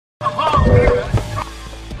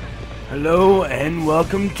Hello and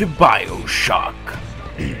welcome to BioShock.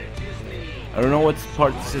 I don't know what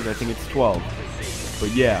part this is. I think it's 12.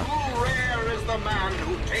 But yeah.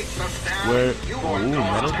 Where?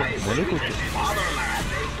 Medical.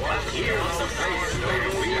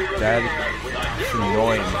 That's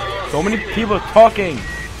annoying. So many people talking.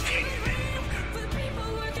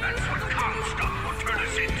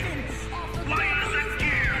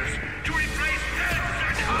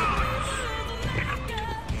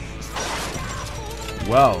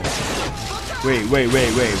 Well, wait,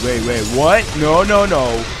 what? No.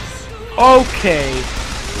 Okay,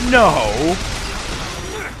 no.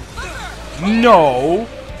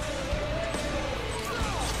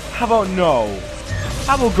 How about no?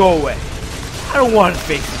 How about go away? I don't want to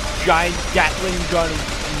face a giant Gatling gun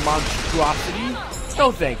monstrosity.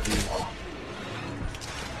 No, thank you.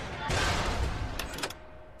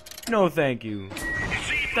 No, thank you.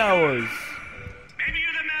 That was...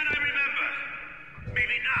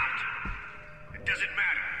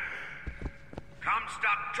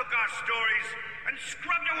 Took our stories and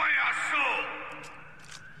scrubbed away our soul.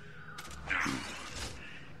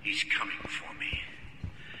 He's coming for me.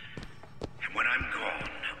 And when I'm gone,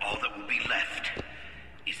 all that will be left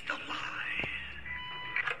is the lie.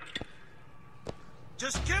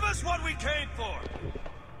 Just give us what we came for.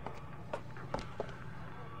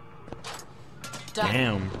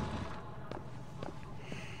 Damn.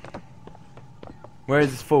 Where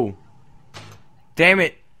is this fool? Damn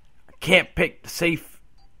it. I can't pick the safe.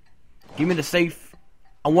 Give me the safe.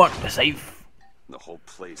 I want the safe. The whole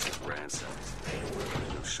place is ransacked.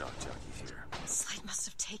 No shock jockey here. Slate must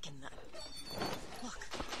have taken them. Look.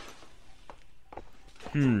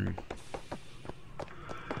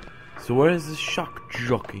 So where is this shock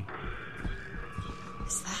jockey?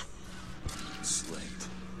 Is that Slate?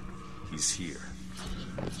 He's here.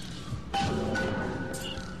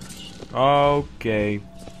 Okay.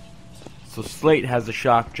 So Slate has a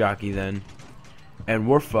shock jockey then. And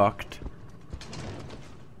we're fucked.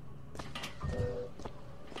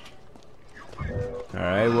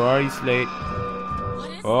 Alright, where are you, Slate?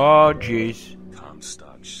 Oh, jeez.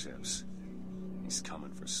 Comstock ships. He's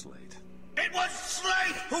coming for Slate. It was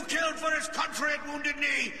Slate who killed for his country at Wounded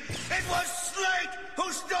Knee. It was Slate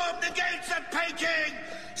who stormed the gates at Peking.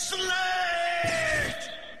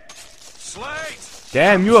 Slate! Slate!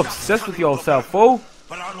 Damn, you obsessed with yourself, fool.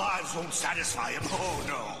 But our lives won't satisfy him. Oh,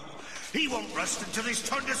 no. He won't rest until he's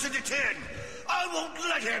turned us into tin. I won't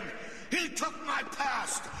let him. He took my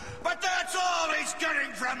past, but that's all he's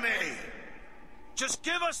getting from me. Just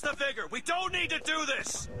give us the vigor. We don't need to do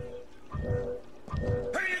this.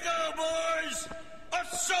 Here you go, boys. A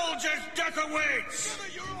soldier's death awaits.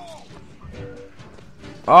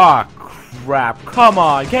 Ah, crap. Come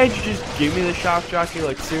on. Can't you just give me the shock jockey?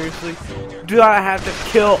 Like, seriously? Do I have to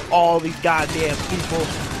kill all these goddamn people?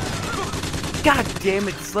 God damn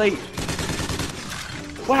it, Slate.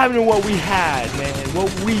 What happened to what we had, man?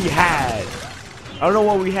 What we had. I don't know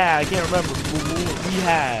what we had. I can't remember what we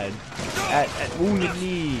had. At Wounded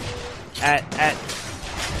Knee. At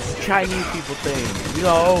Chinese people thing. You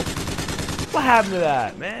know. What happened to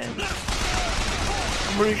that, man?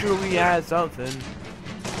 I'm pretty sure we had something.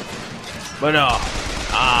 But no.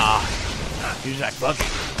 He's like, fuck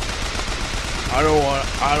it. I don't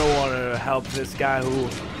want to help this guy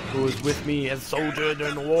who was with me as a soldier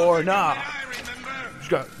during the war. Nah.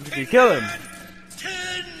 You kill him.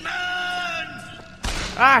 Tin Man!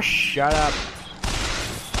 Ah, shut up.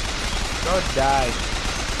 Go die.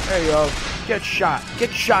 There you go. Get shot.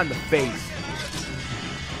 Get shot in the face.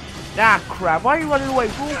 Ah, crap. Why are you running away,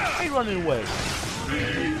 fool? Why are you running away?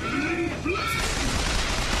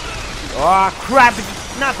 Oh, crap.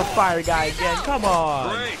 It's not the fire guy again. Come on.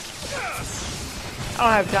 I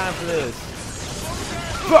don't have time for this.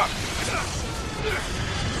 Fuck.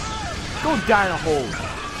 Go die in a hole.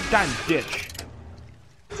 Die in a ditch.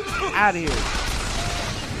 Out of here.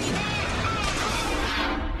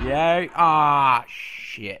 Yeah. Ah,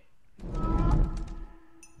 shit.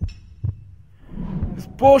 It's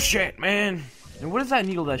bullshit, man. And what is that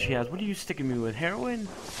needle that she has? What are you sticking me with? Heroin?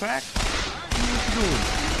 Crack? What are you doing?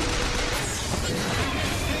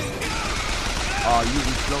 Oh, you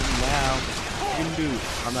can float me now. You can do it.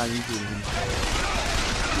 I'm not even doing it.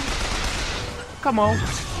 Come on.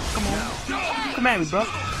 Come on. Come at me, bro.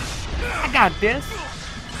 I got this.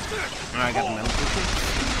 I got the metal pistol.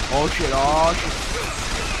 Oh shit, oh shit.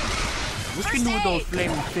 What you can do with those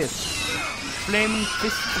flaming fists? Flaming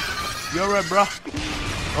fists. You alright, bro?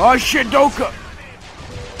 Oh shit, Doka!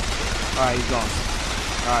 Alright, he's gone.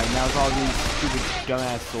 Alright, now it's all these stupid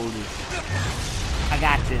dumbass soldiers. I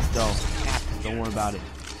got this though. I got this, don't worry about it.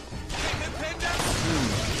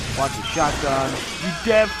 Watch the shotgun. You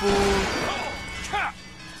dead fool.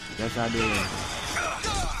 That's not doing it.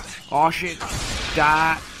 Oh shit.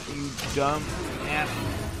 Die. You dumb ass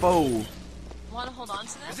fool. Want to hold on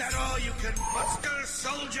to this? Is that all you can muster,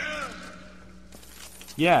 soldier?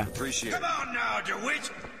 Yeah. Appreciate Come it. on now,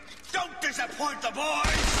 DeWitt. Don't disappoint the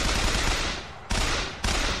boys.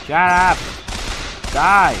 Shut up.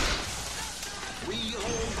 Die.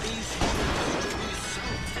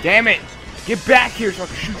 Damn it. Get back here so I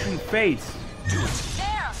can shoot you in the face.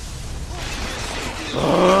 There!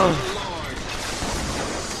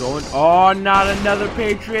 Going. Oh, not another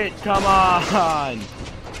Patriot. Come on.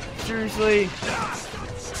 Seriously.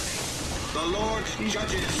 The Lord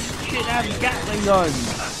judges. Shit, I have Gatling guns.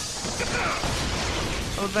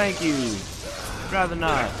 Oh, thank you. I'd rather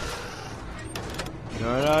not.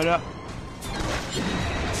 No.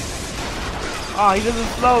 Oh, he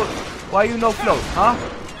doesn't float. Why you no float, huh?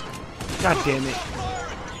 God damn it.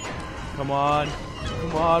 Come on.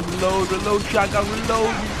 Reload, shotgun,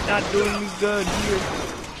 reload. You're not doing me good here.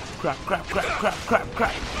 Crap.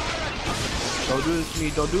 Don't do this to me,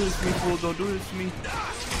 fool. Don't do this to me.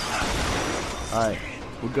 Alright,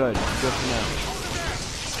 we're good. Good for now.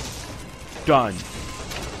 Done.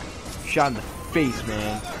 Shot in the face,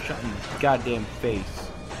 man. Shot in the goddamn face.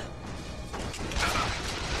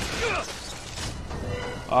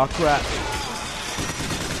 Oh crap.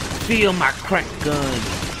 Feel my crack gun.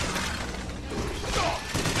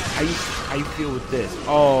 How you feel with this?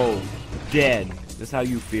 Oh, dead. That's how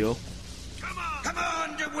you feel. Come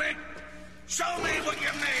on, DeWitt. Show me what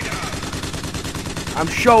you're made of. I'm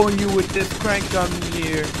showing you with this crank gun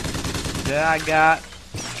here that I got.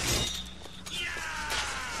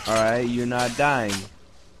 Alright, you're not dying.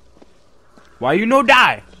 Why you no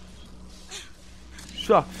die?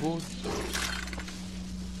 Suck, fool.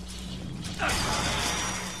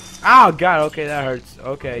 Oh god, okay, that hurts.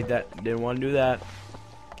 Okay, that didn't want to do that.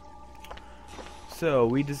 So,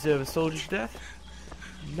 we deserve a soldier's death?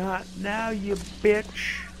 Not now, you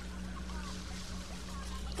bitch.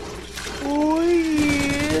 Oh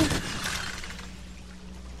yeah.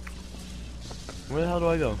 Where the hell do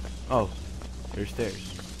I go? Oh, there's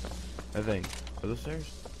stairs. I think. Are those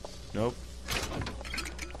stairs? Nope.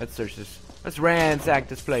 Let's search this. Let's ransack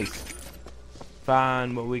this place.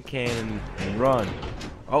 Find what we can and run.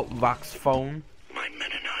 Oh, Vox phone. My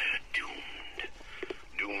men and I are doomed.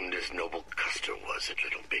 Doomed as noble Custer was at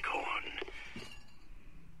Little Bighorn.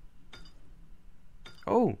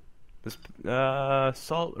 Oh, this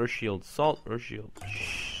salt or shield. Salt.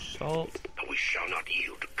 But we shall not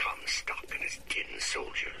yield to Comstock and his 10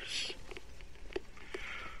 soldiers.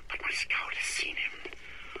 But my scout has seen him.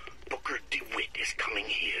 Booker DeWitt is coming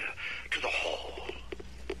here to the hall.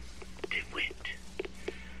 DeWitt.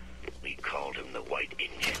 We called him the White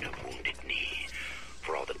Indian of Wounded Knee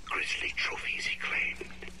for all the grisly trophies he claimed.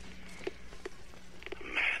 A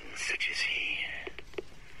man such as he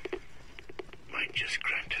might just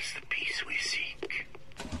grant us the peace we seek.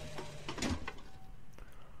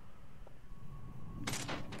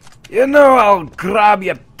 You know, I'll grab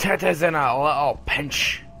your tetas in a little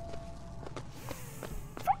pinch.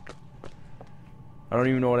 Fuck. I don't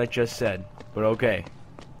even know what I just said, but okay.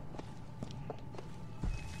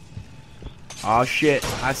 Oh shit,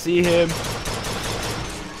 I see him.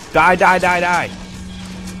 Die.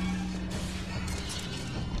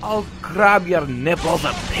 I'll grab your nipples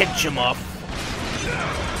and pinch him off.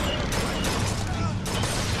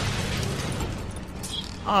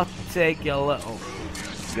 I'll take your little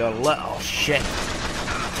shit.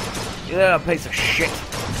 You little piece of shit.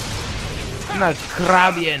 I'm gonna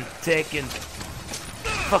grab you and take and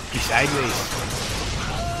fuck you sideways.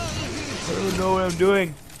 I don't know what I'm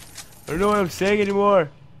doing. I don't know what I'm saying anymore.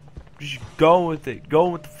 Just going with it.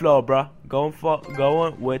 Going with the flow, bruh. Going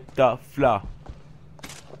with the flow.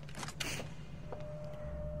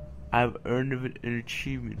 I've earned an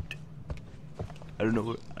achievement. I don't know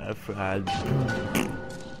what.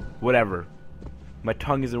 Whatever. My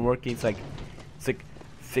tongue isn't working. It's like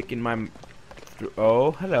thick in my.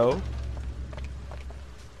 Oh, hello.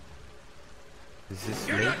 Is this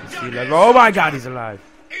late? Is he alive? Oh my God, he's alive.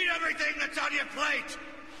 Eat everything that's on your plate.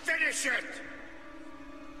 Finish it.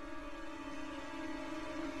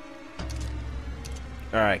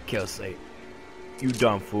 All right, kill Slate. You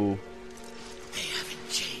dumb fool. They haven't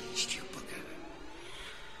changed you, Booker.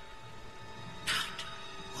 Not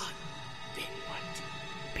one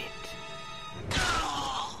bit.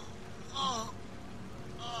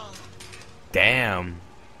 Damn.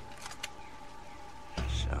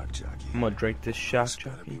 Shock jockey. I'm gonna drink this shock It's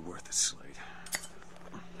gotta be jockey. worth it, Slade.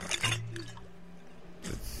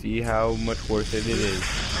 Let's see how much worth it is.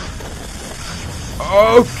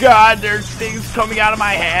 Oh god, there's things coming out of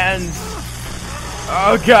my hands.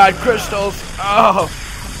 Oh god, crystals. Oh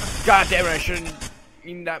god damn it, I shouldn't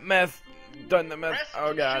eaten that meth. Done the meth. Press Oh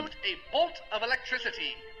to god. shoot a bolt of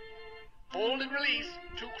electricity. Hold and release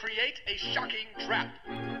to create a shocking trap.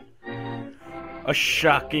 A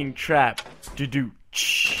shocking trap. Do.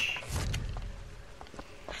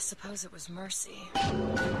 I suppose it was mercy.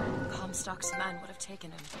 Comstock's men would have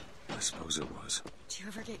taken him. I suppose it was. Do you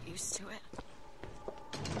ever get used to it?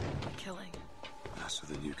 Killing. Faster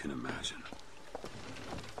than you can imagine.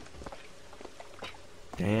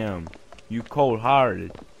 Damn. You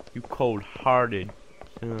cold-hearted. You cold-hearted,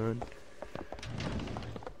 son.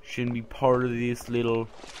 Shouldn't be part of this little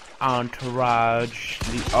entourage.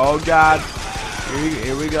 Oh god.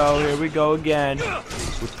 Here we go again.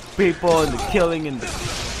 With the people and the killing and the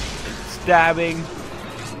stabbing.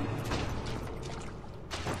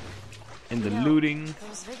 And the looting.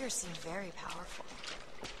 Those vigors seem very powerful.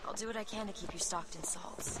 I'll do what I can to keep you stocked in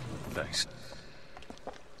salts. Thanks.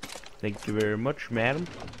 Thank you very much, madam.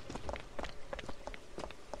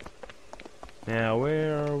 Now,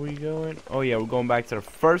 where are we going? Oh yeah, we're going back to the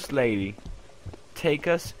First Lady. Take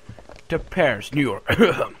us to Paris, New York.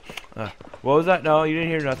 What was that? No, you didn't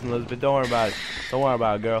hear nothing, Elizabeth. Don't worry about it. Don't worry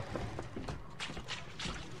about it, girl.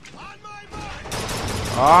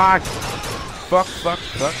 Ah, fuck.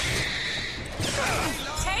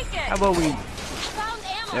 Take it! How about we... Found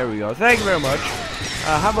ammo! There we go. Thank you very much.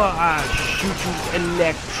 How about I shoot you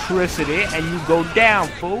electricity and you go down,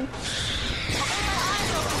 fool?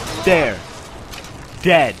 There.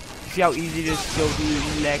 Dead. See how easy it is to kill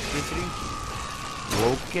the electricity?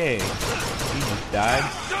 Okay. He just died.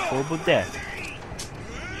 Horrible death.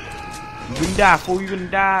 You gonna die, fool. You gonna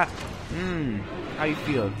die. How you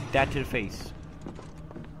feel? That to the face.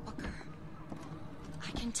 Booker,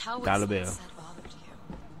 I can tell what Dollar someone bill. said bothered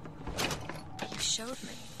you. You showed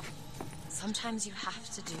me. Sometimes you have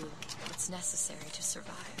to do what's necessary to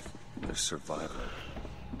survive. There's survival.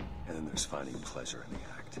 And then there's finding pleasure in the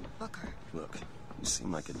act. Booker, Look, you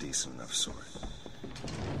seem like a decent enough sort.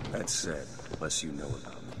 That said, the less you know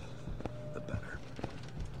about me, the better.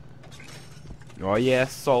 Oh yeah,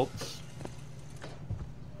 salts.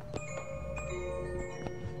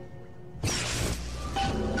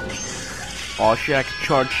 Oh shit, I can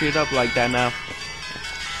charge shit up like that now.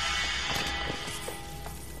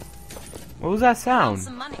 What was that found sound?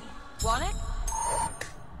 some money. Want it?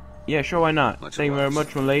 Yeah, sure, why not? Much Thank you very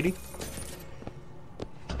obliged. much, my lady.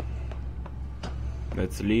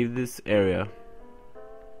 Let's leave this area.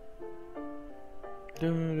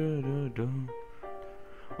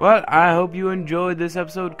 Well, I hope you enjoyed this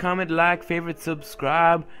episode. Comment, like, favorite,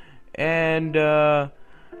 subscribe, and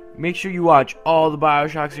make sure you watch all the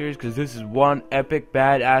BioShock series because this is one epic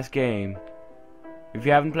badass game. If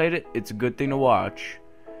you haven't played it, it's a good thing to watch.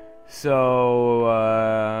 So,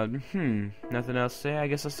 nothing else to say. I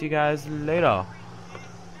guess I'll see you guys later.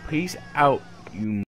 Peace out, you